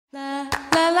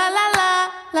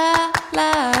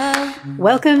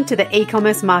Welcome to the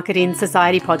E-Commerce Marketing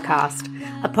Society podcast,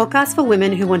 a podcast for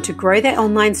women who want to grow their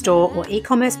online store or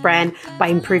e-commerce brand by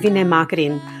improving their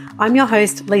marketing. I'm your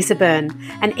host, Lisa Byrne,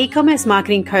 an e-commerce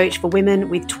marketing coach for women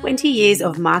with 20 years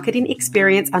of marketing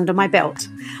experience under my belt.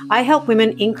 I help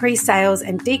women increase sales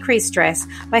and decrease stress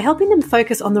by helping them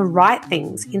focus on the right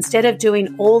things instead of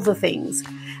doing all the things.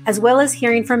 As well as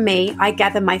hearing from me, I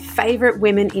gather my favorite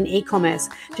women in e-commerce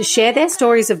to share their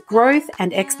stories of growth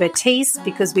and expertise,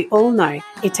 because we all know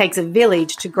it takes a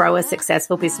village to grow a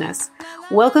successful business.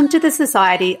 Welcome to the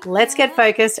society. Let's get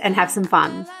focused and have some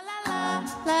fun.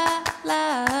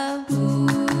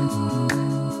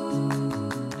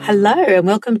 Hello and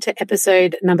welcome to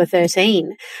episode number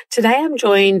 13. Today I'm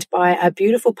joined by a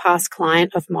beautiful past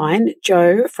client of mine,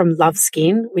 Jo from Love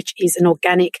Skin, which is an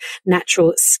organic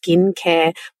natural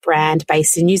skincare brand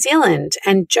based in New Zealand.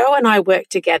 And Jo and I worked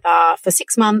together for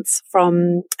 6 months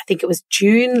from, I think it was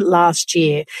June last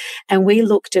year. And we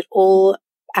looked at all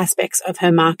aspects of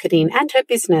her marketing and her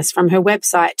business, from her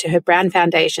website to her brand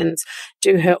foundations,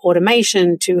 to her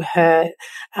automation, to her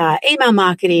email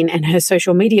marketing and her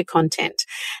social media content.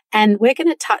 And we're going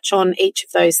to touch on each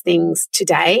of those things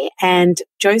today. And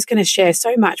Jo's going to share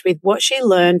so much with what she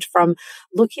learned from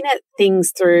looking at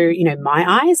things through, my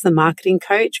eyes, the marketing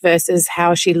coach, versus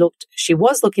how she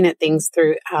was looking at things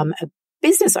through a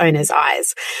business owner's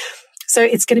eyes. So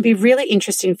it's going to be really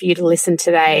interesting for you to listen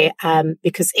today,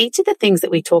 because each of the things that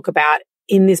we talk about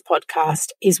in this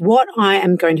podcast is what I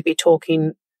am going to be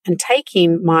talking and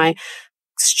taking my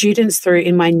students through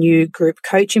in my new group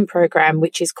coaching program,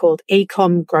 which is called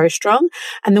Ecom Grow Strong.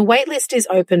 And the waitlist is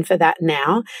open for that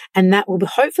now. And that will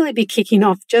hopefully be kicking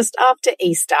off just after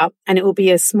Easter. And it will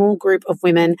be a small group of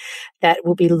women that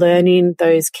will be learning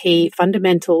those key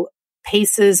fundamental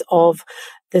pieces of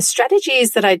the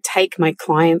strategies that I take my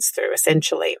clients through,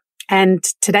 essentially. And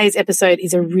today's episode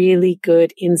is a really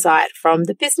good insight from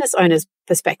the business owner's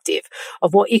perspective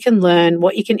of what you can learn,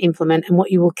 what you can implement, and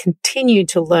what you will continue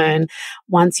to learn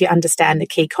once you understand the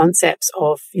key concepts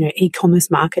of, e-commerce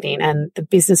marketing and the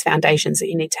business foundations that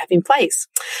you need to have in place.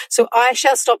 So I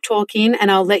shall stop talking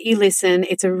and I'll let you listen.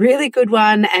 It's a really good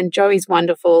one, and Jo is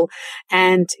wonderful.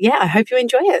 And I hope you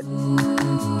enjoy it.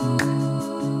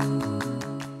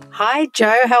 Hi,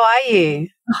 Jo. How are you?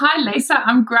 Hi, Lisa.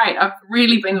 I'm great. I've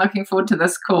really been looking forward to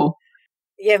this call.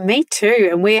 Yeah, me too.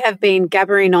 And we have been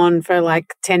gabbering on for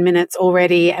like 10 minutes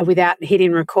already without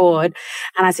hitting record.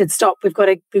 And I said, stop. We've got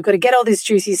to get all this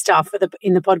juicy stuff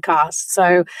in the podcast.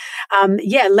 So,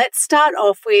 let's start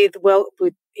off with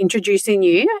introducing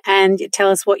you, and tell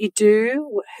us what you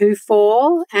do, who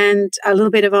for, and a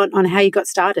little bit on how you got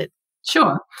started.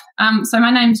 Sure. So my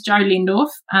name's Jo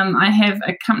Lendorf. I have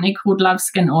a company called Love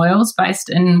Skin Oils based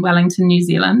in Wellington, New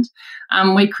Zealand.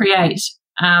 We create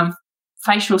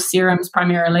facial serums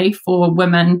primarily for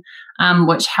women,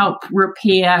 which help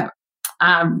repair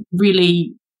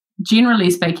really,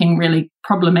 generally speaking, really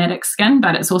problematic skin,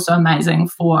 but it's also amazing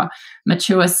for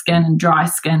mature skin and dry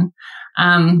skin.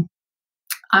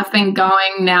 I've been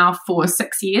going now for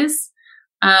 6 years.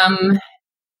 And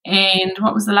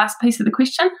what was the last piece of the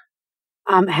question?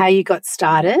 How you got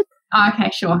started. Okay,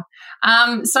 sure.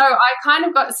 So I kind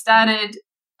of got started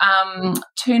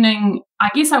turning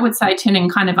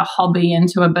kind of a hobby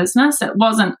into a business. It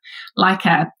wasn't like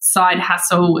a side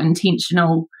hustle,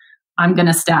 intentional, I'm going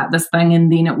to start this thing and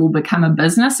then it will become a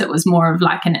business. It was more of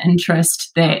like an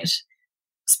interest that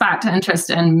sparked interest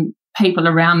in people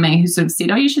around me who sort of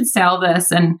said, oh, you should sell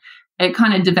this. And it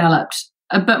kind of developed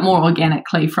a bit more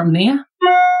organically from there.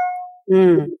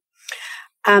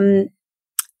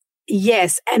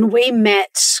 Yes, and we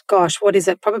met, what is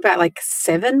it, probably about like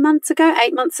 8 months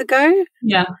ago?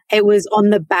 Yeah. It was on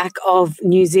the back of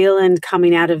New Zealand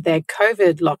coming out of their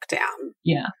COVID lockdown.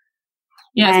 Yeah.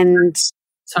 And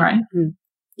sorry.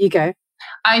 You go.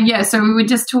 So we were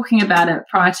just talking about it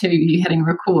prior to you hitting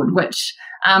record, which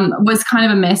was kind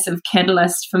of a massive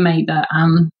catalyst for me,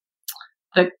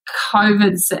 the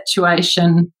COVID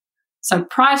situation. So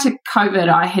prior to COVID,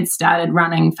 I had started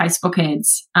running Facebook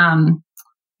ads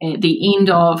at the end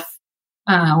of,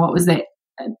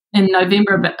 in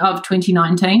November of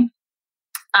 2019.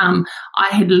 I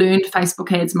had learned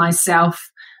Facebook ads myself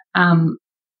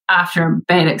after a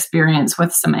bad experience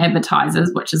with some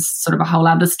advertisers, which is sort of a whole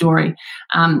other story,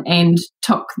 and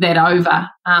took that over.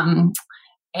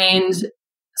 And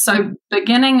so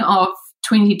beginning of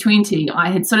 2020, I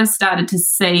had sort of started to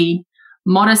see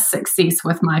modest success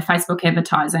with my Facebook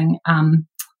advertising.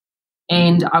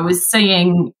 And I was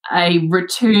seeing a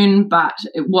return, but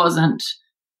it wasn't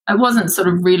sort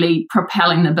of really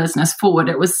propelling the business forward.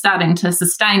 It was starting to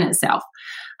sustain itself.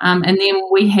 And then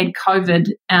we had COVID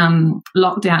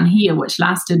lockdown here, which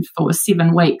lasted for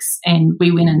 7 weeks, and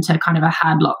we went into kind of a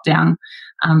hard lockdown.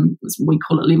 We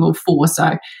call it level 4.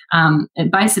 So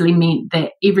it basically meant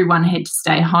that everyone had to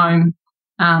stay home,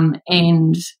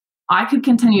 and I could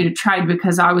continue to trade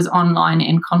because I was online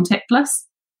and contactless.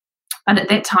 But at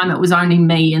that time, it was only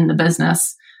me in the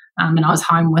business, and I was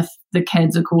home with the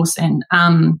kids, of course, and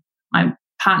my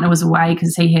partner was away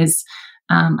because he has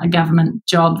a government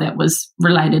job that was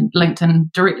linked in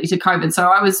directly to COVID. So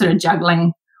I was sort of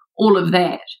juggling all of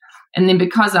that. And then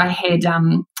because I had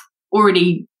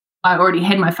already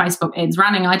had my Facebook ads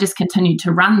running, I just continued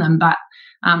to run them. But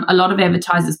a lot of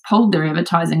advertisers pulled their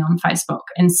advertising on Facebook.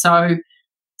 And so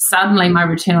suddenly my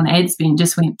return on ad spend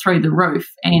just went through the roof,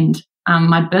 and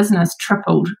my business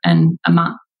tripled in a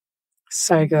month.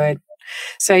 So good.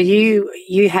 So you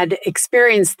had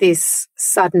experienced this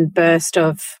sudden burst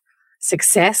of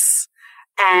success,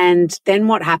 and then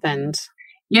what happened?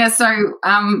 Yeah, so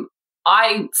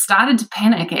I started to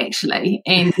panic actually,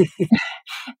 and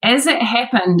as it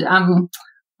happened,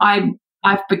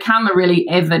 I've become a really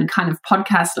avid kind of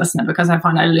podcast listener because I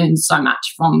find I learn so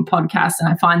much from podcasts, and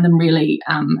I find them really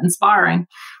inspiring.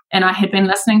 And I had been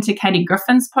listening to Katie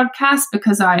Griffin's podcast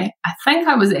because I think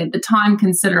I was at the time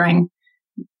considering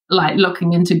like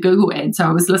looking into Google Ads. So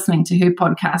I was listening to her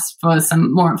podcast for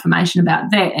some more information about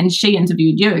that, and she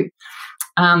interviewed you.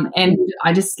 And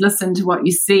I just listened to what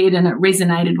you said, and it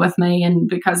resonated with me. And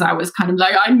because I was kind of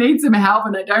like, I need some help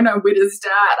and I don't know where to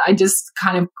start,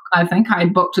 I think I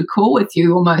booked a call with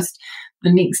you almost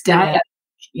the next day.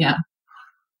 Yeah.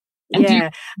 And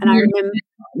I remember.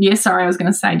 Yeah, sorry, I was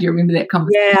going to say, do you remember that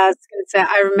conversation? Yeah, I was going to say,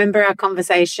 I remember our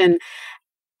conversation,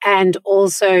 and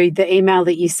also the email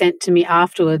that you sent to me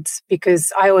afterwards,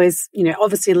 because I always,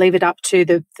 obviously leave it up to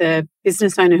the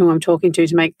business owner who I'm talking to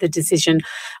make the decision.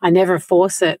 I never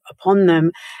force it upon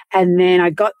them. And then I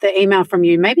got the email from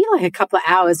you maybe like a couple of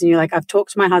hours, and you're like, I've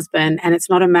talked to my husband, and it's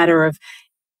not a matter of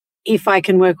if I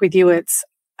can work with you, it's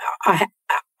I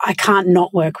can't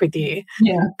not work with you.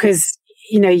 Yeah. Because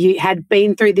you had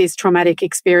been through this traumatic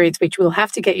experience, which we'll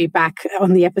have to get you back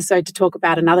on the episode to talk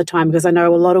about another time, because I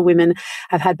know a lot of women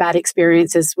have had bad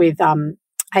experiences with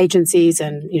agencies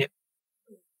and,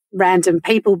 random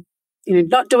people,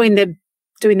 not doing their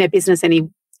business any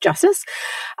justice.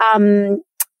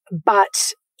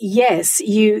 But yes,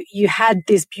 you had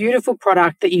this beautiful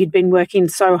product that you'd been working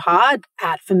so hard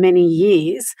at for many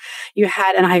years.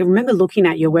 And I remember looking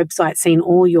at your website, seeing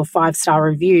all your 5-star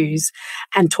reviews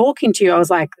and talking to you. I was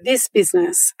like, this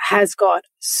business has got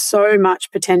so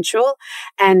much potential,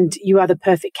 and you are the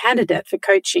perfect candidate for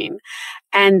coaching.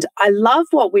 And I love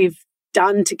what we've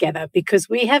done together, because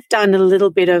we have done a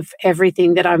little bit of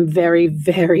everything that I'm very,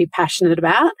 very passionate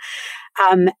about.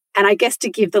 And I guess to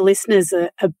give the listeners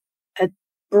a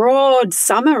broad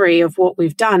summary of what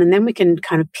we've done, and then we can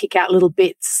kind of pick out little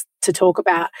bits to talk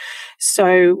about.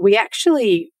 So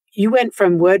you went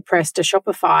from WordPress to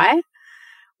Shopify.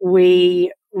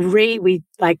 We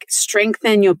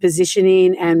strengthen your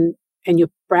positioning and your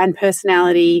brand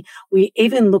personality. We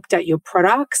even looked at your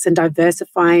products and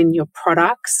diversifying your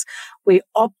products. We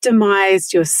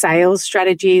optimized your sales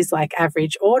strategies like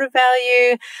average order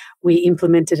value. We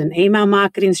implemented an email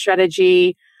marketing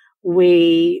strategy.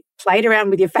 We played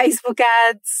around with your Facebook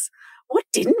ads. What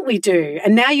didn't we do?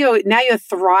 And now you're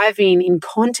thriving in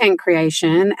content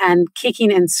creation and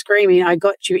kicking and screaming. I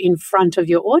got you in front of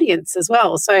your audience as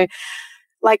well. So,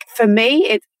 like, for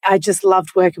me, I just loved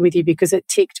working with you because it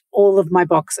ticked all of my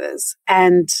boxes,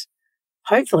 and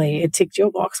hopefully it ticked your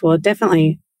box. Well, it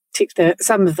definitely ticked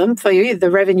some of them for you,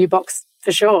 the revenue box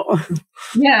for sure.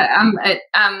 Yeah,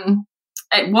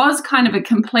 it was kind of a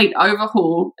complete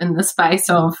overhaul in the space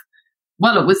of,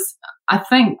 well, it was, I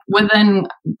think,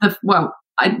 to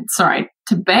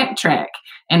backtrack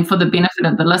and for the benefit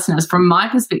of the listeners, from my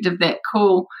perspective, that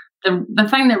call, the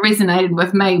thing that resonated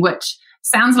with me, which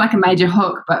sounds like a major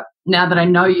hook, but now that I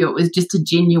know you, it was just a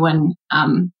genuine,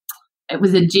 kind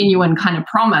of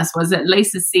promise, was that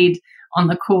Lisa said on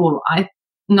the call,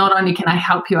 not only can I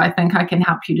help you, I think I can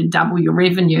help you to double your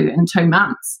revenue in 2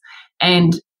 months.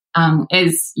 And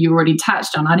as you already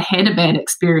touched on, I'd had a bad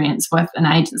experience with an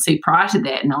agency prior to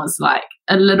that, and I was like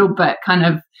a little bit kind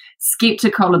of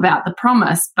skeptical about the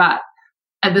promise, but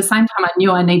at the same time I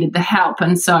knew I needed the help,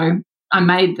 and so I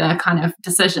made the kind of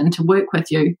decision to work with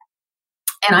you.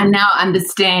 And I now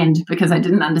understand, because I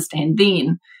didn't understand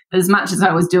then, that as much as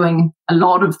I was doing a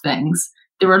lot of things,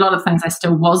 there were a lot of things I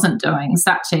still wasn't doing,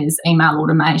 such as email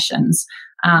automations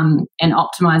and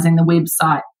optimizing the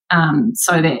website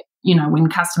so that, when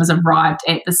customers arrived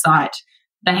at the site,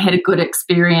 they had a good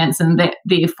experience, and that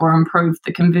therefore improved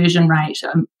the conversion rate.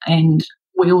 And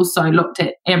we also looked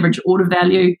at average order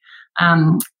value.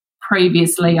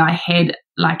 Previously, I had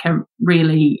like a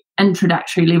really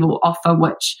introductory level offer,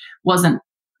 which wasn't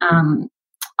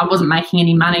I wasn't making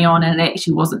any money on, and it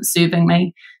actually wasn't serving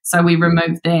me. So we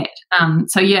removed that.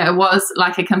 It was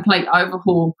like a complete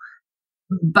overhaul.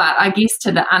 But I guess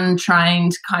to the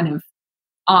untrained kind of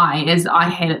eye, as I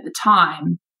had at the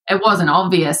time, it wasn't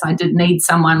obvious. I did need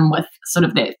someone with sort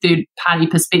of that third party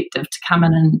perspective to come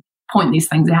in and point these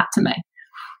things out to me.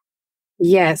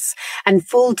 Yes. And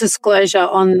full disclosure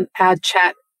on our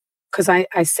chat, because I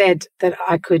said that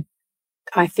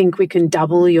I think we can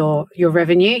double your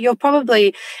revenue. You're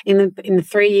probably in the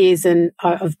 3 years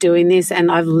of doing this,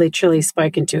 and I've literally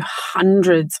spoken to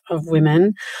hundreds of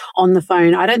women on the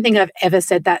phone. I don't think I've ever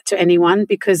said that to anyone,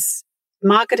 because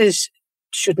marketers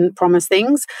shouldn't promise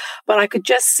things, but I could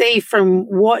just see from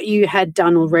what you had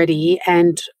done already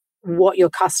and what your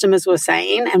customers were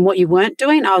saying and what you weren't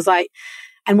doing. I was like,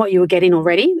 and what you were getting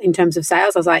already in terms of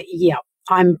sales, I was like, yeah,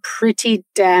 I'm pretty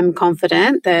damn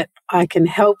confident that I can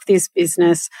help this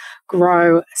business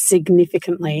grow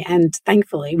significantly. And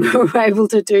thankfully, we were able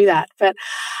to do that. But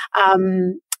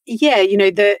when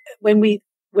we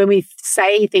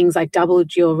say things like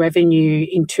doubled your revenue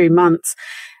in 2 months,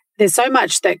 there's so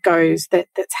much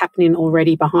that's happening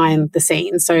already behind the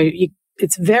scenes. So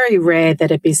it's very rare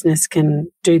that a business can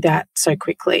do that so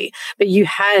quickly. But you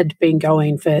had been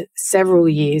going for several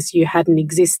years. You had an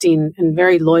existing and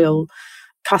very loyal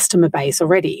customer base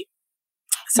already.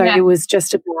 So It was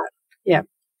just about, Yeah.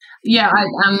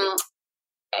 And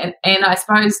I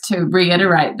suppose to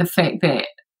reiterate the fact that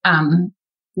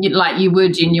you were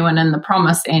genuine in the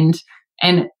promise, and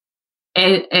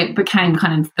it became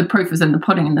kind of the proof was in the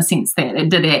pudding, in the sense that it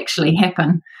did actually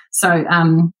happen. So,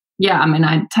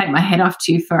 I take my hat off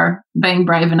to you for being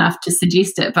brave enough to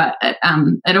suggest it, but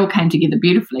it all came together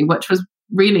beautifully, which was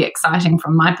really exciting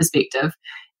from my perspective.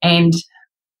 And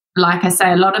like I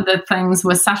say, a lot of the things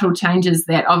were subtle changes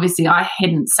that obviously I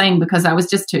hadn't seen because I was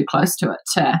just too close to it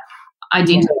to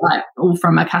identify it all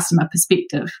from a customer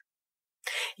perspective.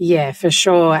 Yeah, for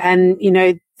sure. And,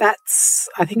 I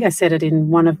think I said it in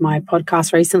one of my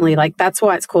podcasts recently, like that's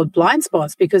why it's called blind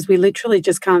spots, because we literally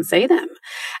just can't see them.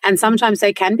 And sometimes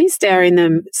they can be staring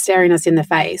us in the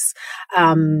face.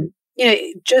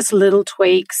 Just little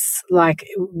tweaks, like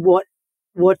what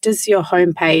does your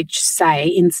homepage say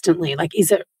instantly? Like,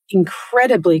 is it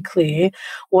incredibly clear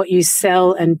what you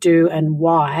sell and do and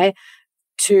why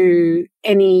to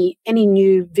any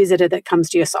new visitor that comes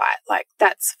to your site? Like,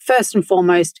 that's first and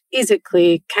foremost. Is it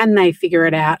clear? Can they figure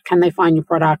it out? Can they find your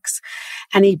products?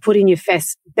 And you put in your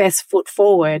best foot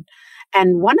forward.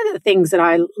 And one of the things that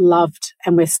I loved,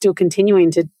 and we're still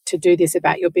continuing to do this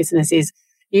about your business, is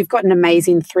you've got an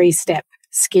amazing 3-step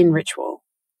skin ritual.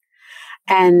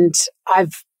 And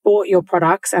I've bought your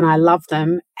products and I love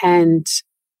them. And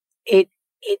it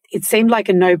seemed like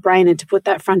a no-brainer to put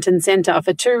that front and center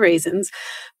for 2 reasons.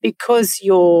 Because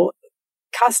your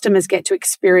customers get to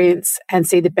experience and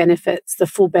see the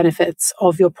full benefits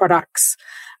of your products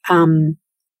in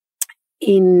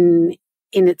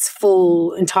its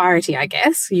full entirety, I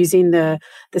guess, using the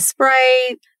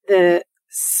spray, the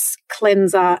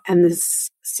cleanser, and the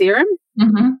serum,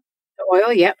 the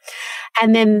oil, yeah.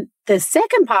 And then the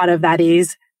second part of that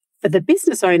is, for the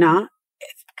business owner,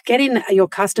 getting your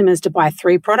customers to buy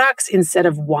 3 products instead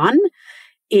of 1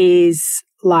 is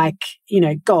like,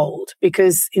 gold,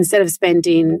 because instead of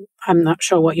spending, I'm not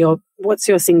sure what's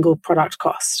your single product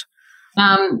cost?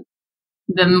 The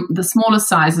smallest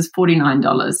size is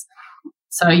 $49.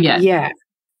 So yeah. Yeah.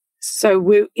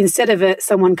 So instead of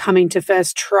someone coming to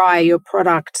first try your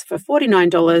product for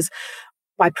 $49,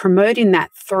 by promoting that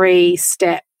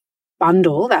 3-step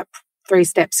bundle, that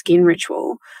 3-step skin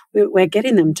ritual, we're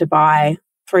getting them to buy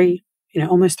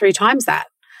almost 3 times that.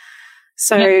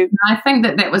 So I think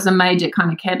that was a major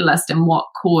kind of catalyst, and what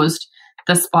caused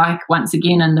the spike once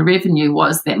again in the revenue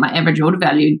was that my average order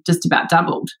value just about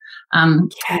doubled.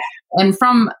 And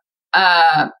from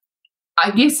I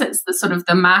guess it's the sort of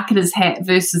the marketer's hat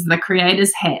versus the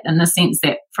creator's hat, in the sense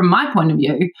that from my point of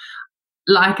view,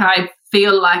 like I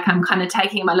feel like I'm kind of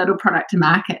taking my little product to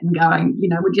market and going,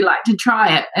 would you like to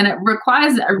try it? And it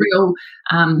requires a real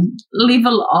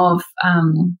level of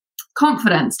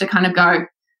confidence to kind of go,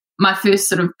 my first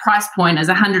sort of price point is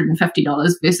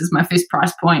 $150 versus my first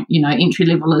price point, entry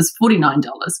level is $49.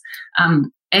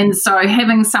 And so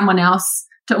having someone else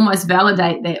to almost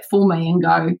validate that for me and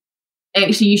go,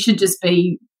 actually, you should just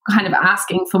be kind of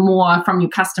asking for more from your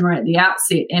customer at the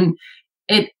outset. And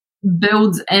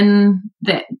builds in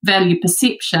that value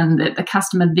perception that the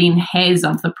customer then has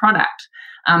of the product.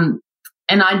 And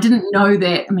I didn't know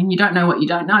that. I mean, you don't know what you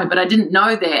don't know, but I didn't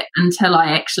know that until I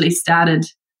actually started,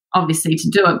 obviously, to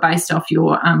do it based off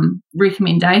your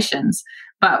recommendations.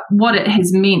 But what it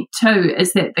has meant too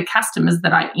is that the customers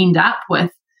that I end up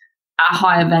with are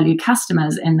higher value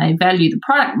customers, and they value the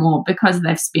product more because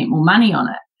they've spent more money on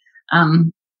it.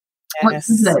 Yes.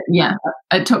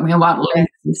 It took me a while to learn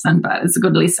this lesson, but it's a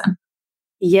good lesson.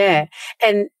 Yeah.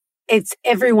 And it's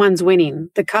everyone's winning.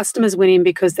 The customer's winning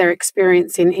because they're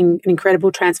experiencing an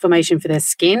incredible transformation for their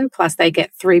skin. Plus they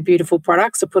get 3 beautiful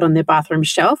products to put on their bathroom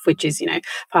shelf, which is,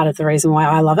 part of the reason why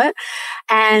I love it.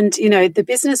 And, the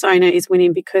business owner is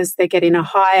winning because they're getting a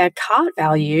higher cart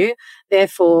value,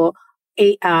 therefore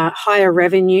higher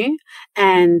revenue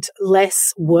and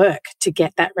less work to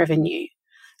get that revenue.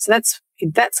 So that's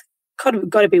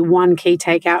got to be one key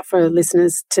takeout for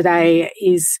listeners today,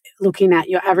 is looking at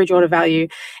your average order value.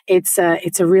 It's a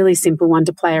really simple one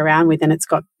to play around with, and it's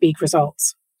got big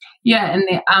results. Yeah, and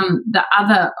the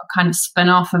other kind of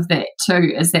spin-off of that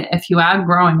too is that if you are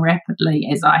growing rapidly,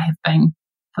 as I have been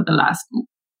for the last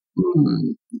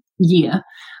year,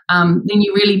 then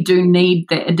you really do need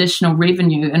that additional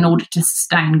revenue in order to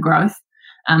sustain growth.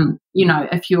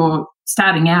 If you're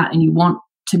starting out and you want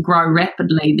to grow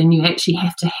rapidly, then you actually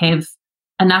have to have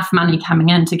enough money coming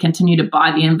in to continue to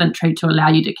buy the inventory to allow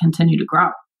you to continue to grow.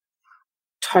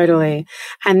 Totally.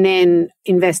 And then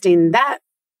invest in that,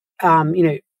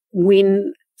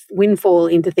 windfall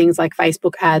into things like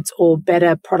Facebook ads or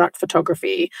better product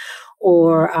photography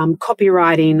or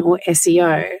copywriting or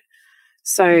SEO.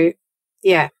 So,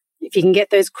 yeah, if you can get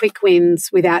those quick wins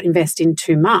without investing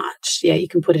too much, you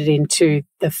can put it into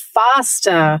the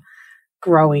faster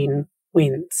growing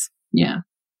wins. Yeah.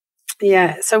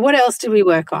 Yeah. So what else did we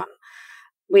work on?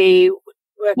 We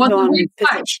worked on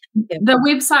the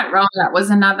website rollout was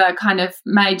another kind of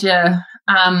major,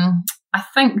 I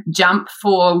think, jump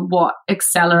for what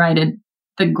accelerated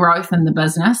the growth in the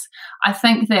business. I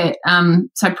think that,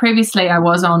 so previously I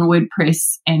was on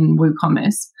WordPress and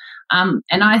WooCommerce,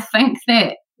 and I think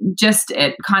that just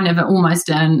at kind of almost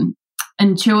an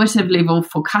intuitive level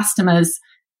for customers,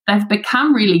 they've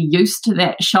become really used to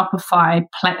that Shopify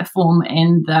platform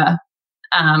and the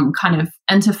kind of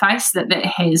interface that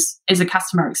has as a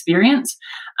customer experience.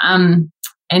 And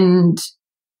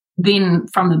then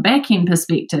from the back end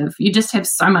perspective, you just have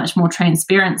so much more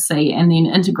transparency and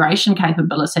then integration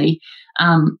capability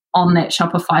on that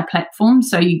Shopify platform.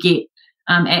 So you get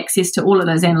access to all of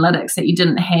those analytics that you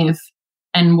didn't have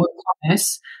in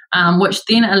WooCommerce, which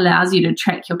then allows you to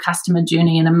track your customer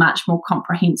journey in a much more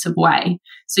comprehensive way.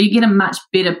 So you get a much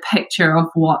better picture of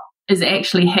what is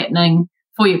actually happening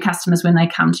for your customers when they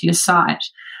come to your site.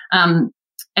 And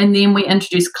then we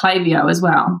introduced Klaviyo as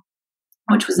well,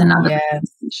 which was another.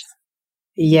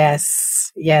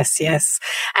 Yes.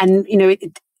 And,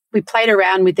 we played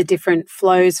around with the different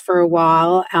flows for a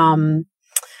while.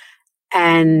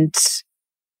 And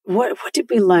what did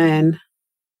we learn?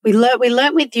 We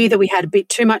learned with you that we had a bit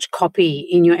too much copy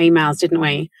in your emails, didn't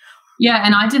we? Yeah,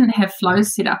 and I didn't have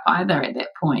flows set up either at that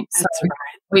point. That's right.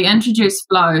 We introduced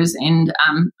flows and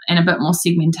a bit more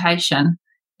segmentation.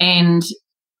 And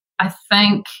I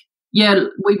think,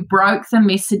 we broke the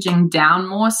messaging down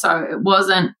more. So it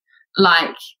wasn't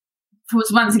like, it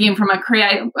was once again from a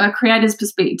creator's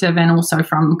perspective and also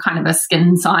from kind of a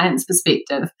skin science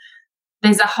perspective,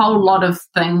 there's a whole lot of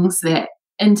things that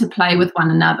interplay with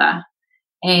one another.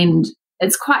 And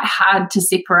it's quite hard to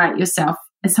separate yourself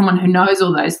as someone who knows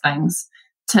all those things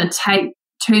to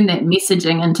turn that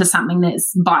messaging into something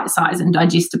that's bite-sized and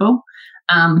digestible.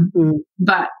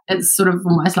 But it's sort of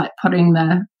almost like putting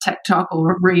the TikTok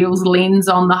or Reels lens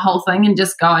on the whole thing and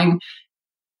just going,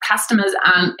 customers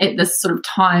aren't at this sort of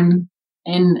time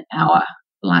in our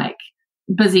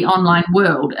busy online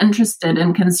world interested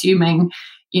in consuming,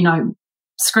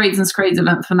 screeds and screeds of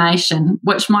information,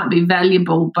 which might be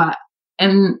valuable, but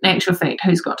in actual fact,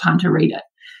 who's got time to read it?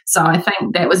 So I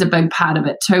think that was a big part of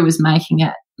it too, was making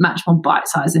it much more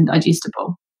bite-sized and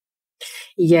digestible.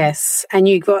 Yes, and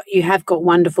you have got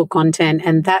wonderful content,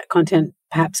 and that content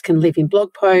perhaps can live in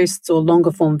blog posts or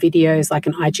longer form videos like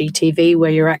an IGTV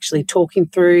where you're actually talking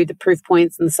through the proof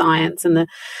points and the science and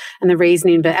the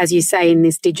reasoning. But as you say, in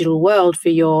this digital world for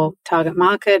your target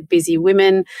market, busy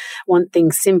women want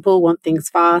things simple, want things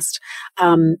fast.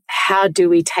 How do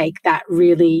we take that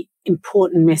really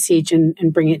important message and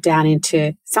bring it down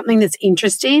into something that's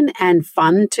interesting and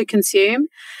fun to consume?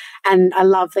 And I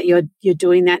love that you're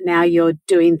doing that now. You're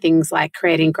doing things like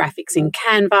creating graphics in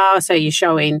Canva. So you're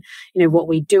showing, what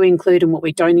we do include and what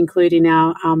we don't include in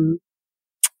our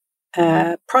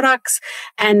products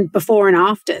and before and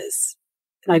afters,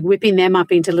 like whipping them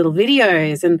up into little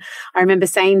videos. And I remember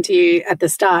saying to you at the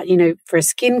start, for a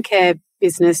skincare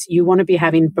business, you want to be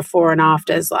having before and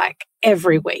afters like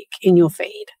every week in your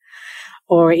feed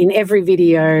or in every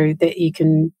video that you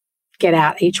can get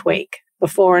out each week,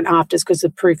 before and afters, because the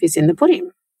proof is in the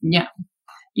pudding. Yeah.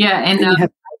 Yeah. And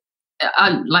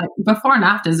like before and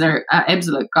afters are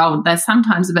absolute gold. They're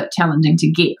sometimes a bit challenging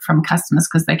to get from customers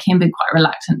because they can be quite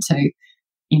reluctant to,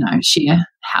 share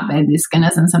how bad their skin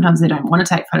is. And sometimes they don't want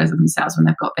to take photos of themselves when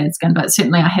they've got bad skin. But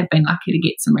certainly I have been lucky to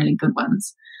get some really good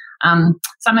ones.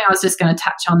 Something I was just going to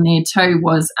touch on there too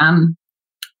was,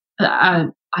 I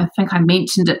think I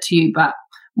mentioned it to you, but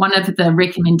one of the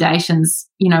recommendations,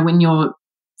 when you're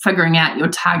figuring out your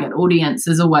target audience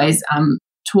is always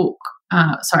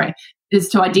is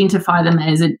to identify them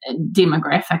as a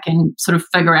demographic and sort of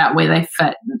figure out where they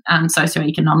fit,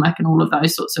 socioeconomic and all of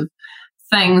those sorts of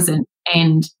things,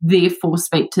 and therefore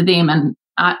speak to them. And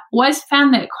I always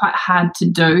found that quite hard to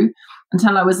do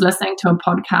until I was listening to a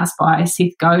podcast by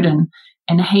Seth Godin,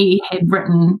 and he had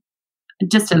written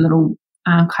just a little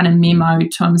kind of memo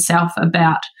to himself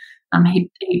about, he'd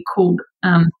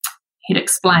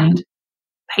explained,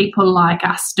 people like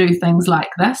us do things like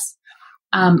this.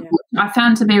 I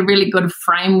found to be a really good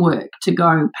framework to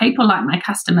go, people like my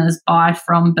customers buy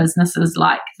from businesses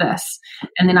like this.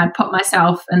 And then I put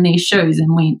myself in their shoes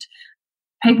and went,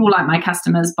 people like my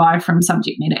customers buy from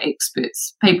subject matter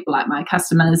experts. People like my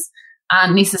customers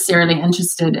aren't necessarily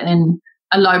interested in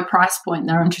a low price point.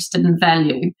 They're interested in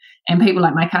value. And people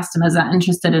like my customers are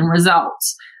interested in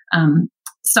results.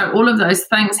 So all of those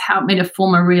things help me to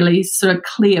form a really sort of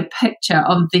clear picture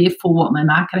of therefore what my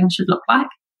marketing should look like.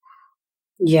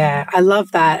 Yeah, I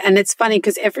love that. And it's funny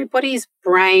because everybody's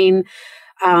brain,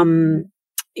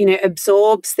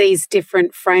 absorbs these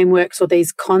different frameworks or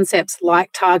these concepts like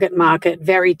target market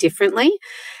very differently.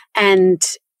 And,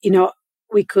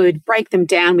 we could break them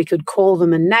down. We could call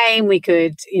them a name. We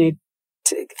could,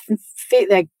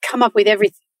 come up with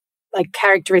every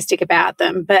characteristic about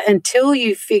them. But until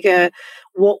you figure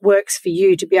what works for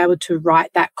you to be able to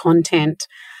write that content,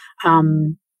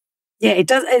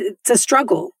 it's a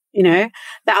struggle. The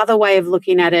other way of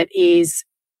looking at it is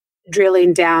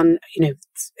drilling down,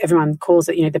 everyone calls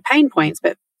it, the pain points,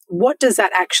 but what does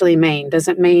that actually mean? Does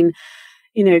it mean,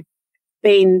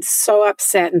 being so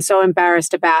upset and so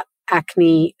embarrassed about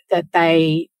acne that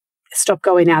they stop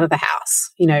going out of the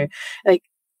house, like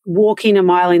walking a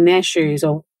mile in their shoes,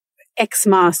 or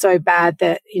eczema so bad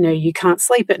that, you can't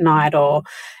sleep at night, or,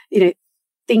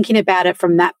 thinking about it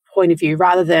from that point of view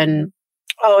rather than,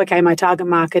 oh, okay, my target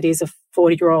market is a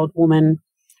 40-year-old woman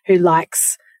who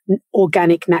likes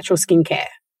organic natural skincare.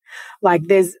 Like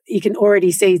you can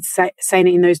already see saying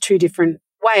it in those two different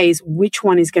ways, which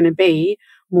one is going to be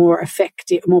more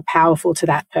effective, more powerful to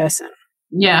that person.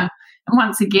 Yeah. And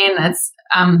once again, it's,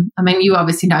 you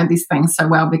obviously know these things so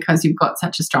well because you've got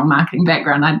such a strong marketing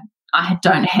background. I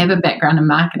don't have a background in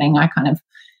marketing. I kind of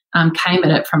came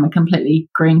at it from a completely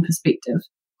green perspective.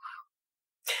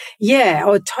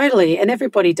 Yeah, totally. And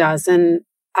everybody does. And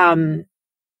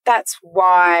that's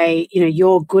why,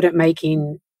 you're good at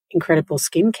making incredible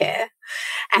skincare,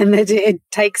 and that it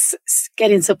takes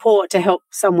getting support to help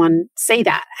someone see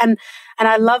that. And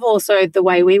I love also the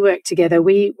way we work together.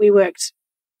 We worked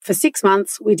for 6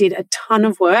 months. We did a ton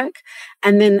of work.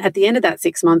 And then at the end of that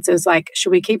 6 months, it was like,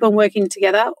 should we keep on working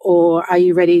together, or are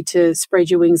you ready to spread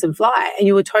your wings and fly? And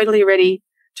you were totally ready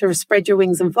to spread your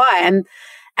wings and fly.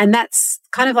 And that's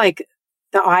kind of like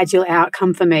the ideal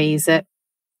outcome for me, is that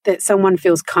someone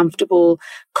feels comfortable,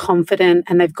 confident,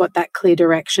 and they've got that clear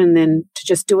direction then to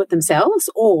just do it themselves,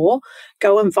 or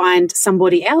go and find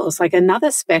somebody else, like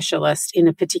another specialist in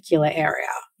a particular area.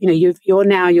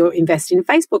 You're investing in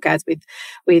Facebook ads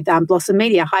with Blossom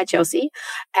Media. Hi, Chelsea.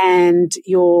 And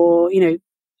you're,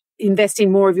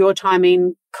 investing more of your time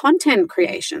in content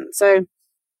creation. So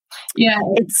yeah,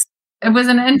 it was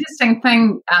an interesting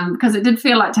thing because it did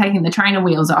feel like taking the trainer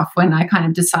wheels off when I kind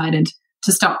of decided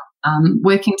to stop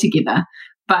working together.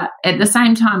 But at the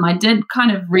same time, I did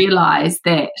kind of realize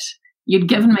that you'd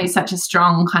given me such a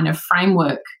strong kind of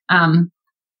framework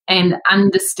and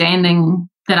understanding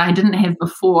that I didn't have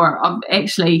before of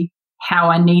actually how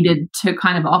I needed to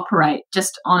kind of operate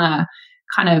just on a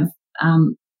kind of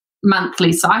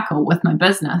monthly cycle with my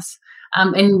business.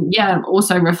 And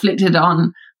also reflected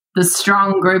on the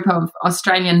strong group of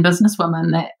Australian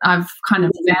businesswomen that I've kind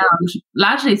of found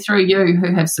largely through you,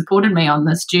 who have supported me on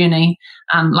this journey.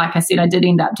 Like I said, I did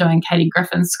end up doing Katie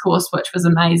Griffin's course, which was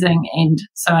amazing. And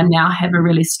so I now have a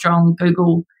really strong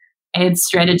Google Ads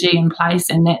strategy in place,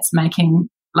 and that's making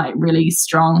like really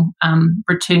strong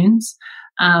returns.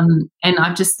 And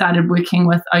I've just started working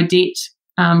with Odette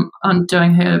on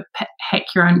doing her Hack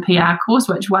Your Own PR course,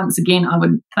 which once again I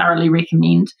would thoroughly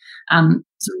recommend.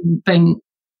 It's been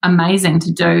amazing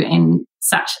to do and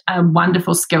such a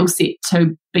wonderful skill set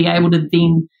to be able to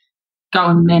then go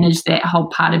and manage that whole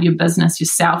part of your business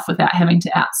yourself without having to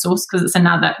outsource, because it's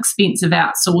another expensive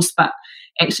outsource, but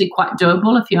actually quite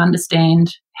doable if you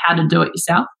understand how to do it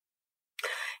yourself.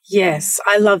 Yes,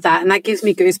 I love that. And that gives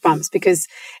me goosebumps because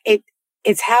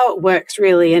it's how it works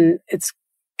really. And it's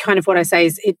kind of what I say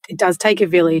is it does take a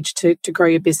village to grow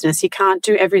your business. You can't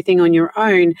do everything on your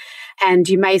own, and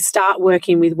you may start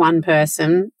working with one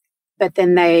person, but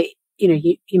then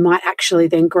you might actually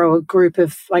then grow a group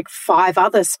of like 5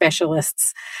 other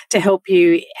specialists to help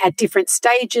you at different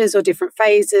stages or different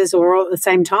phases or all at the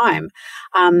same time.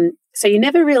 So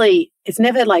it's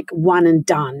never like one and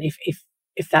done,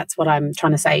 if that's what I'm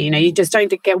trying to say. You just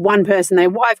don't get one person, they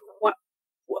wave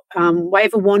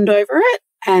a wand over it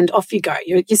and off you go.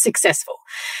 You're successful.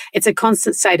 It's a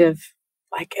constant state of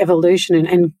like evolution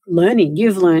and learning.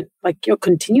 You've learned, like you're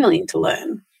continuing to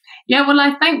learn. Yeah, well,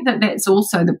 I think that's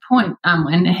also the point,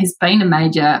 and it has been a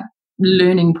major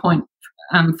learning point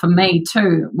for me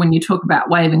too when you talk about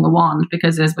waving a wand,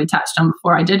 because as we touched on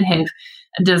before, I did have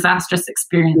a disastrous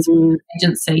experience with an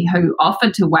agency who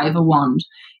offered to wave a wand.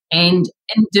 And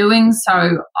in doing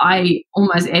so, I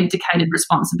almost abdicated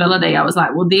responsibility. I was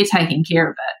like, well, they're taking care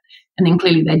of it. And then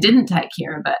clearly they didn't take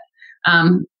care of it.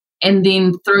 And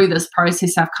then through this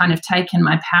process, I've kind of taken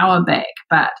my power back.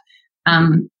 But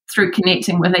through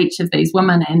connecting with each of these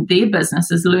women and their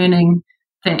businesses, learning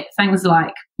that things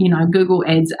like, Google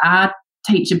Ads are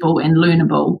teachable and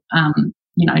learnable,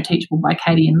 teachable by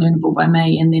Katie and learnable by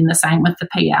me. And then the same with the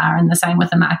PR and the same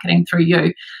with the marketing through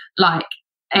you. Like,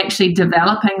 actually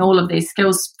developing all of these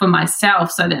skills for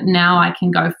myself so that now I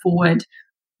can go forward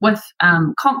with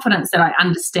confidence that I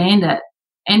understand it,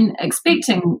 and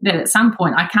expecting that at some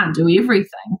point I can't do everything.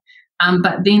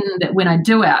 But then that when I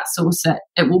do outsource it,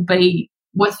 it will be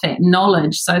with that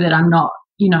knowledge so that I'm not,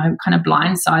 kind of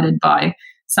blindsided by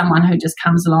someone who just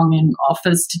comes along and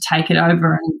offers to take it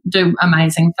over and do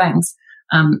amazing things.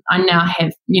 I now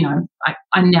have,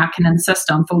 I now can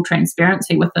insist on full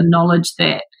transparency with the knowledge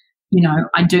that,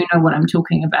 I do know what I'm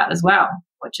talking about as well,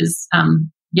 which is,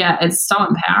 it's so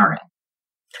empowering.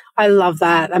 I love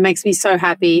that. That makes me so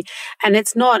happy. And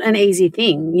it's not an easy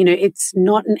thing. It's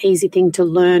not an easy thing to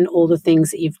learn all the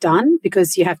things that you've done,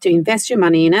 because you have to invest your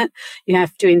money in it. You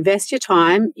have to invest your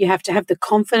time. You have to have the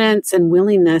confidence and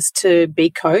willingness to be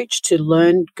coached, to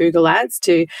learn Google Ads,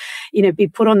 to, be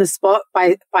put on the spot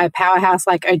by a powerhouse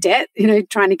like Odette,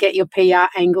 trying to get your PR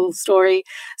angle story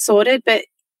sorted. But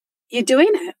you're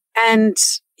doing it, and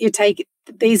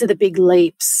these are the big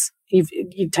leaps.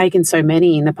 You've taken so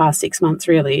many in the past 6 months,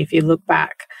 really, if you look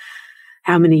back,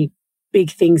 how many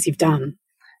big things you've done.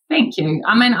 Thank you.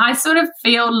 I mean, I sort of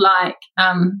feel like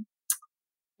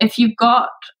if you've got,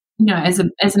 as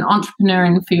an entrepreneur,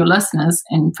 and for your listeners,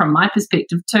 and from my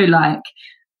perspective too, like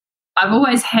I've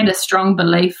always had a strong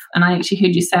belief, and I actually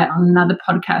heard you say it on another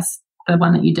podcast, the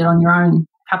one that you did on your own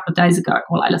a couple of days ago.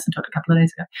 Well, I listened to it a couple of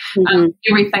days ago.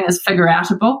 Everything is figure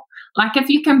outable. Like if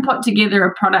you can put together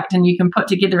a product and you can put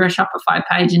together a Shopify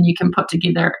page and you can put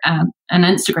together an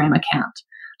Instagram account,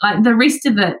 like the rest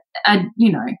of it are,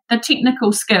 the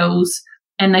technical skills,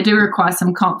 and they do require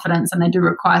some confidence and they do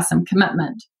require some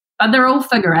commitment, but they're all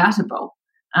figure outable.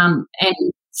 And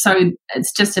so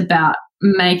it's just about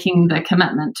making the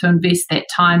commitment to invest that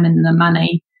time and the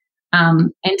money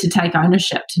and to take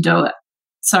ownership to do it.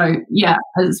 So,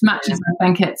 as much as I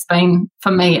think it's been,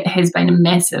 for me, it has been a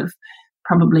massive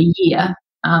probably year.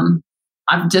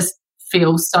 I just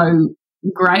feel so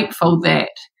grateful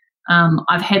that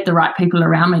I've had the right people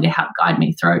around me to help guide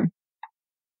me through.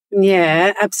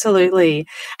 Yeah, absolutely.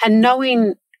 And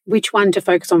knowing which one to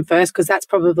focus on first, because that's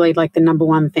probably like the number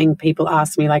one thing people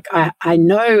ask me. Like, I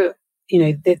know,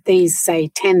 that these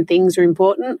say 10 things are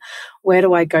important. Where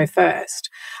do I go first?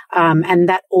 And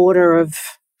that order of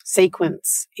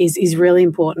sequence is really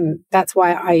important. That's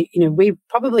why we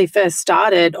probably first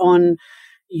started on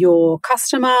your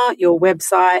customer, your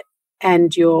website,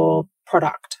 and your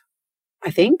product.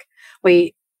 I think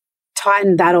we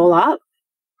tightened that all up.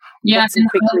 Yeah,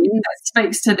 that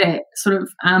speaks to that sort of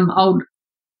old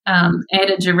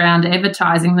adage around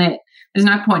advertising, that there's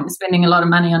no point in spending a lot of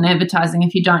money on advertising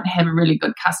if you don't have a really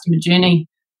good customer journey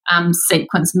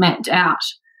sequence mapped out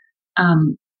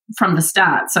from the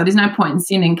start. So there's no point in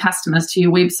sending customers to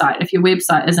your website if your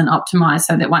website isn't optimized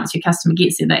so that once your customer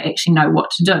gets there, they actually know what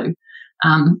to do,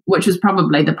 which was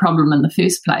probably the problem in the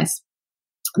first place.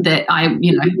 That I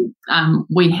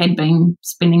we had been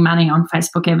spending money on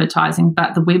Facebook advertising,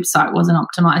 but the website wasn't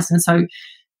optimized. And so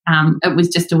it was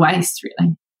just a waste,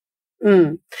 really.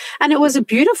 And it was a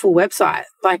beautiful website.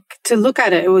 Like, to look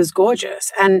at it, it was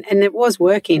gorgeous and it was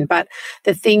working. But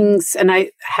the things, and I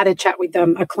had a chat with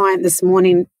a client this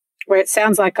morning where it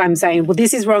sounds like I'm saying, well,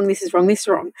 this is wrong, this is wrong, this is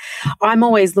wrong. I'm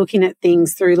always looking at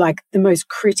things through like the most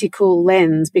critical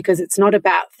lens, because it's not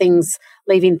about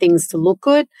leaving things to look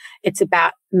good. It's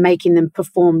about making them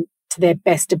perform to their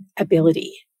best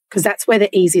ability, because that's where the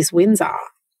easiest wins are.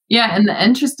 Yeah. And the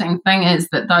interesting thing is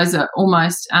that those are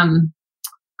almost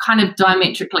kind of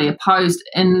diametrically opposed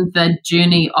in the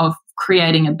journey of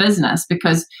creating a business,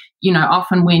 because,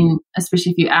 often when,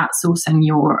 especially if you're outsourcing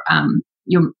your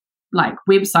like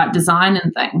website design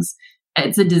and things,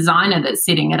 it's a designer that's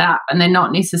setting it up, and they're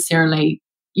not necessarily,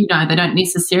 they don't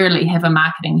necessarily have a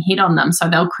marketing head on them. So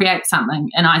they'll create something.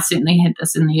 And I certainly had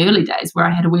this in the early days where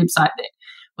I had a website that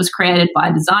was created by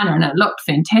a designer and it looked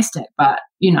fantastic, but,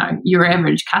 your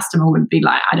average customer would be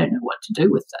like, I don't know what to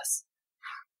do with this.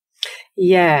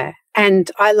 Yeah. And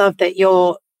I love that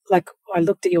I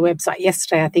looked at your website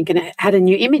yesterday, I think, and it had a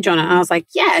new image on it. And I was like,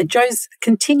 yeah, Jo's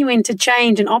continuing to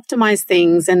change and optimize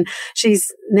things. And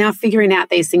she's now figuring out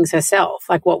these things herself,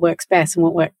 like what works best and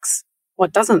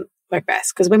what doesn't work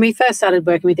best. Because when we first started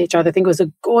working with each other, I think it was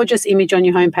a gorgeous image on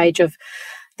your homepage of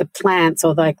the plants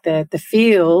or like the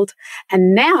field.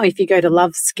 And now if you go to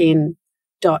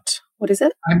loveskin.co,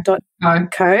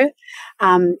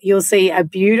 you'll see a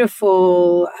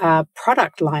beautiful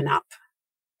product lineup,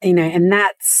 and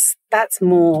that's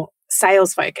more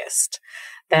sales focused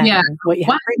than what you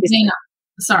had previously.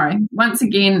 Once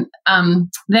again,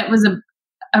 that was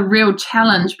a real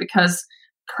challenge, because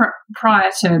prior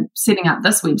to setting up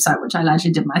this website, which I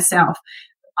largely did myself,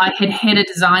 I had a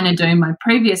designer doing my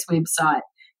previous website,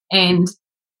 and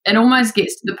it almost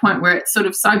gets to the point where it's sort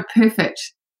of so perfect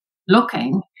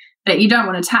looking that you don't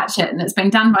want to touch it, and it's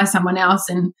been done by someone else.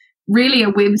 And really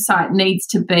a website needs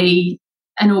to be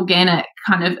an organic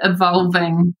kind of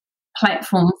evolving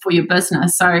platform for your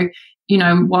business. So,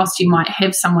 whilst you might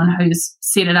have someone who's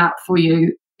set it up for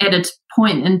you at a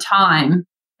point in time,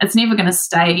 it's never going to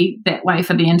stay that way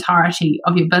for the entirety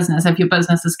of your business if your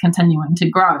business is continuing to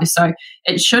grow. So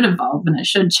it should evolve and it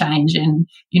should change, and,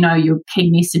 your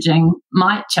key messaging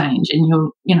might change, and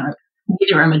your,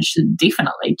 header image should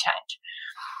definitely change.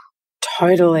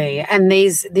 Totally. And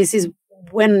this is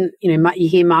when, you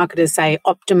hear marketers say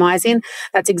optimizing,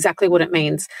 that's exactly what it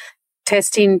means.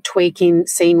 Testing, tweaking,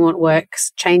 seeing what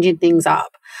works, changing things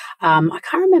up. I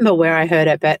can't remember where I heard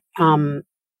it, but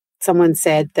someone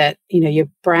said that, your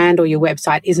brand or your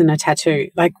website isn't a tattoo.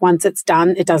 Like, once it's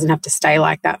done, it doesn't have to stay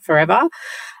like that forever.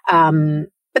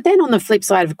 But then on the flip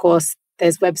side, of course,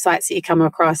 there's websites that you come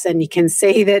across and you can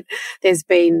see that there's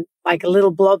been like a little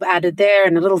blob added there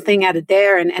and a little thing added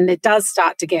there, and it does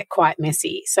start to get quite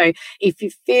messy. So if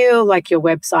you feel like your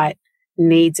website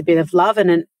needs a bit of love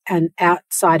and an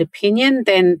outside opinion,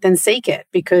 then seek it,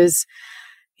 because,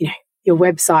 your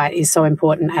website is so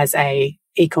important as a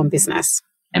e-com business.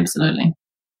 Absolutely.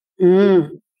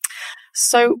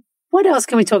 So what else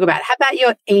can we talk about? How about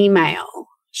your email?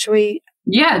 Should we?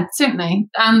 Yeah, certainly.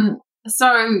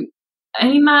 So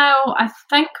email, I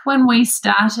think when we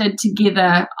started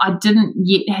together, I didn't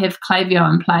yet have Klaviyo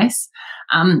in place.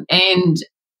 And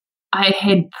I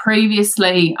had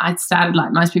previously, I'd started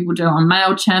like most people do on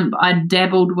MailChimp. I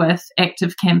dabbled with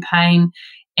ActiveCampaign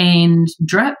and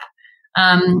Drip.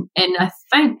 And I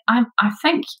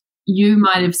think you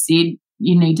might have said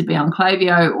you need to be on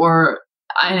Klaviyo,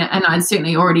 and I'd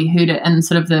certainly already heard it in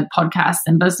sort of the podcast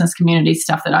and business community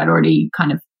stuff that I'd already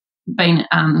kind of been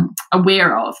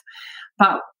aware of.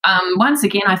 But once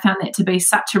again, I found that to be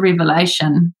such a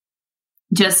revelation,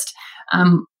 just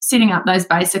setting up those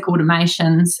basic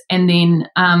automations, and then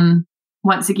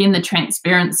once again, the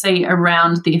transparency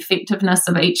around the effectiveness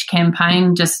of each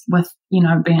campaign, just with, being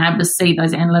able to see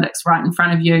those analytics right in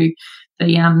front of you,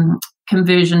 the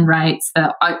conversion rates,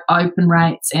 the open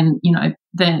rates, and,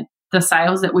 the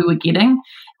sales that we were getting.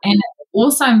 And it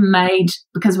also made,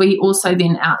 because we also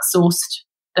then outsourced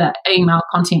the email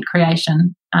content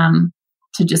creation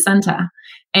to Jacinta,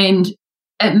 and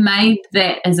it made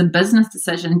that as a business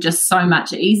decision just so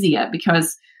much easier,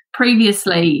 because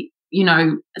previously,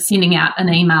 sending out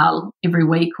an email every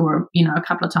week or, a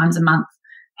couple of times a month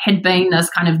had been this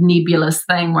kind of nebulous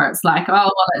thing where it's like, oh,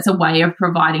 well, it's a way of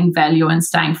providing value and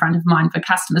staying front of mind for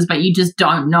customers, but you just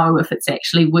don't know if it's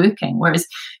actually working. Whereas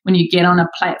when you get on a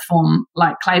platform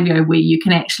like Klaviyo where you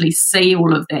can actually see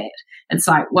all of that, it's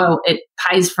like, well, it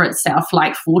pays for itself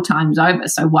like 4 times over,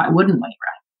 so why wouldn't we,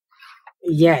 right?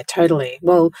 Yeah, totally.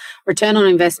 Well, return on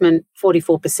investment,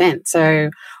 44%. So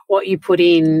what you put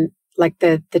in, like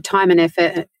the time and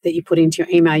effort that you put into your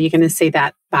email, you're going to see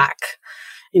that back,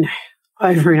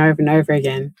 over and over and over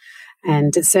again.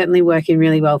 And it's certainly working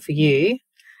really well for you.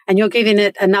 And you're giving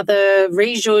it another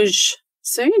rezhuzh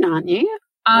soon, aren't you?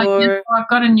 Yes, I've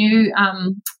got a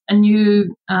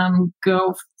new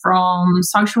girl from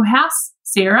Social House,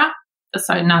 Sarah,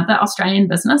 so another Australian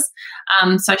business.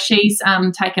 So she's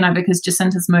taken over because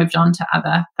Jacinta's moved on to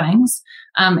other things.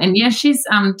 And yeah, she's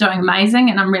doing amazing,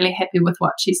 and I'm really happy with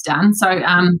what she's done. So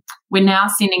we're now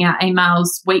sending out emails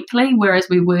weekly, whereas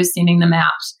we were sending them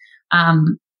out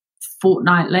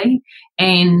fortnightly.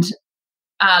 And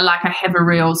I have a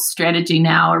real strategy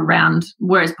now around,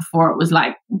 whereas before it was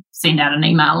like send out an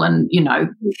email and,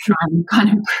 try and kind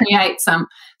of create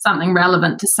something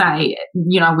relevant to say.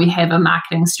 We have a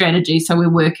marketing strategy, so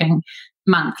we're working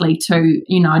monthly to,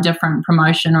 a different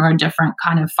promotion or a different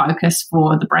kind of focus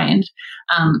for the brand,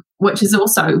 which is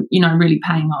also, really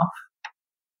paying off.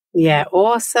 Yeah,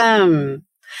 awesome.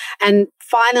 And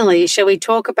finally, shall we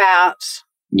talk about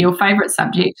your favourite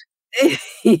subject?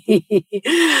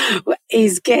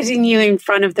 Is getting you in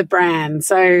front of the brand.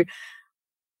 So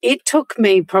it took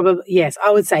me I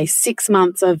would say 6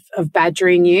 months of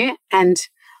badgering you and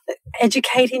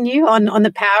educating you on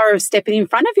the power of stepping in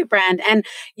front of your brand. And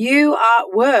you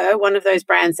were one of those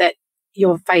brands that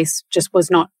your face just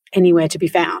was not anywhere to be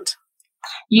found.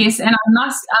 Yes, and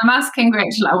I must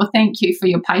congratulate. Well, thank you for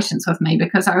your patience with me,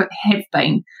 because I have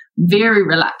been very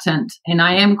reluctant, and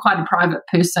I am quite a private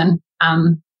person.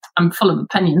 I'm full of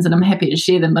opinions and I'm happy to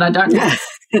share them, but I don't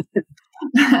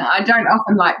I don't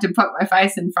often like to put my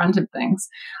face in front of things.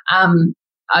 I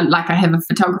have a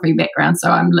photography background,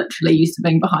 so I'm literally used to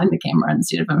being behind the camera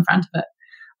instead of in front of it.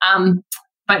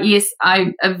 But yes,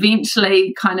 I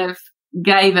eventually kind of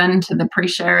gave in to the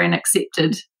pressure and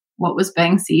accepted what was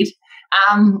being said.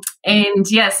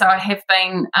 So I have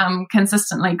been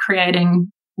consistently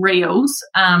creating reels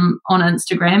on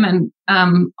Instagram, and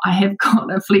I have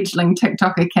got a fledgling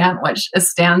TikTok account, which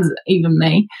astounds even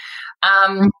me.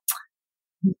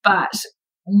 But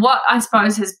what I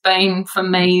suppose has been for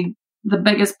me the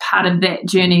biggest part of that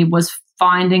journey was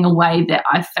finding a way that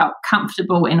I felt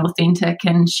comfortable and authentic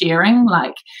in sharing.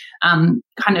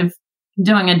 Kind of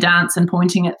doing a dance and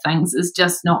pointing at things is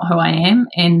just not who I am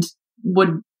and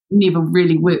would never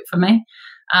really work for me.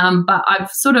 But I've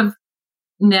sort of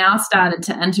now started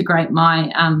to integrate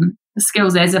my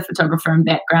skills as a photographer and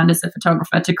background as a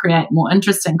photographer to create more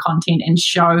interesting content and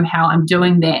show how I'm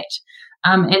doing that.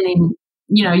 And then,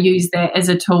 use that as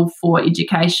a tool for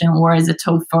education or as a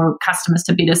tool for customers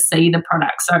to better see the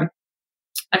product. So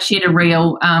I shared a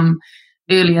reel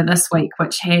earlier this week,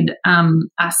 which had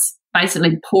us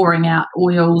basically pouring out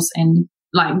oils and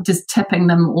just tipping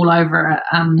them all over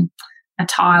a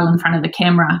tile in front of the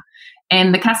camera.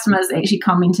 And the customers actually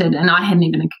commented, and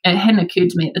it hadn't occurred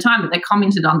to me at the time, but they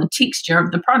commented on the texture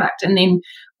of the product. And then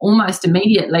almost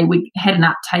immediately we had an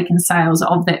uptake in sales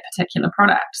of that particular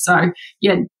product. So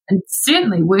yeah, it's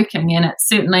certainly working, and it's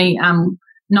certainly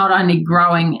not only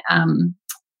growing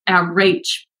our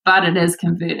reach, but it is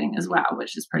converting as well,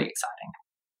 which is pretty exciting.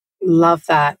 Love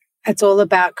that. It's all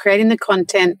about creating the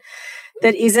content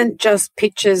that isn't just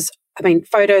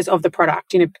photos of the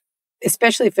product.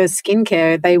 Especially for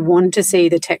skincare, they want to see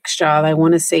the texture. They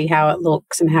want to see how it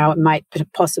looks and how it might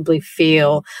possibly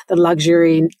feel, the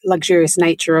luxurious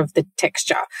nature of the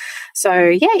texture. So,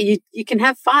 yeah, you can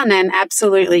have fun, and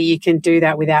absolutely you can do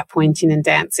that without pointing and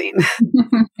dancing.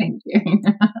 Thank you.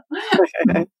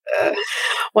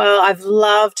 Well, I've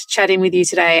loved chatting with you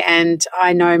today, and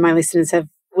I know my listeners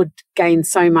would gain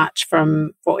so much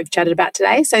from what we've chatted about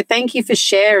today. So thank you for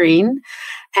sharing.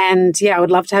 And yeah, I would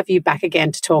love to have you back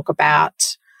again to talk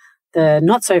about the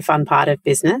not so fun part of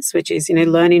business, which is,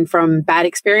 learning from bad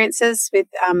experiences with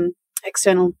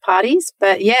external parties.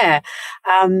 But yeah,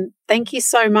 thank you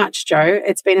so much, Jo.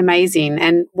 It's been amazing.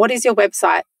 And what is your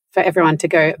website for everyone to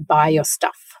go buy your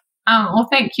stuff? Well,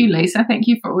 thank you, Lisa. Thank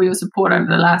you for all your support over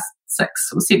the last 6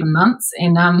 or 7 months,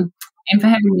 and for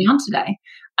having me on today.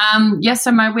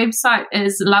 So my website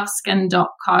is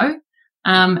loveskin.co,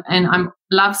 and I'm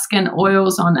Loveskin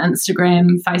Oils on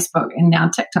Instagram, Facebook, and now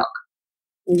TikTok.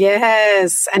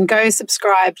 Yes, and go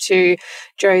subscribe to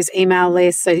Jo's email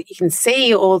list so that you can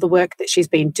see all the work that she's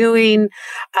been doing,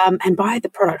 and buy the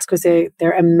products because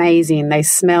they're amazing. They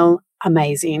smell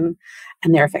amazing,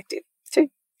 and they're effective too.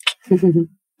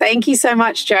 Thank you so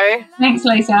much, Jo. Thanks,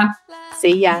 Lisa.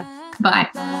 See ya. Bye.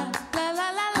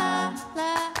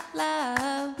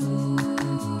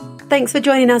 Thanks for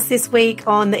joining us this week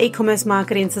on the E-Commerce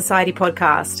Marketing Society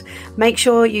podcast. Make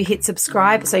sure you hit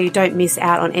subscribe so you don't miss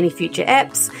out on any future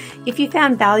eps. If you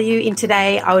found value in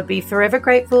today, I would be forever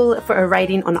grateful for a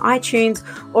rating on iTunes,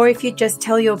 or if you'd just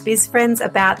tell your biz friends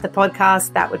about the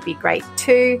podcast, that would be great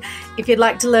too. If you'd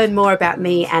like to learn more about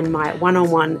me and my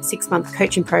one-on-one 6-month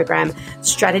coaching program,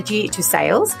 Strategy to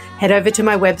Sales, head over to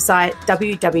my website,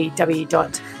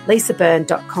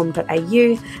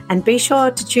 www.lisabyrne.com.au, and be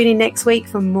sure to tune in next week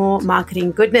for more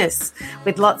marketing goodness.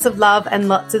 With lots of love and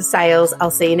lots of sales,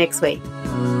 I'll see you next week.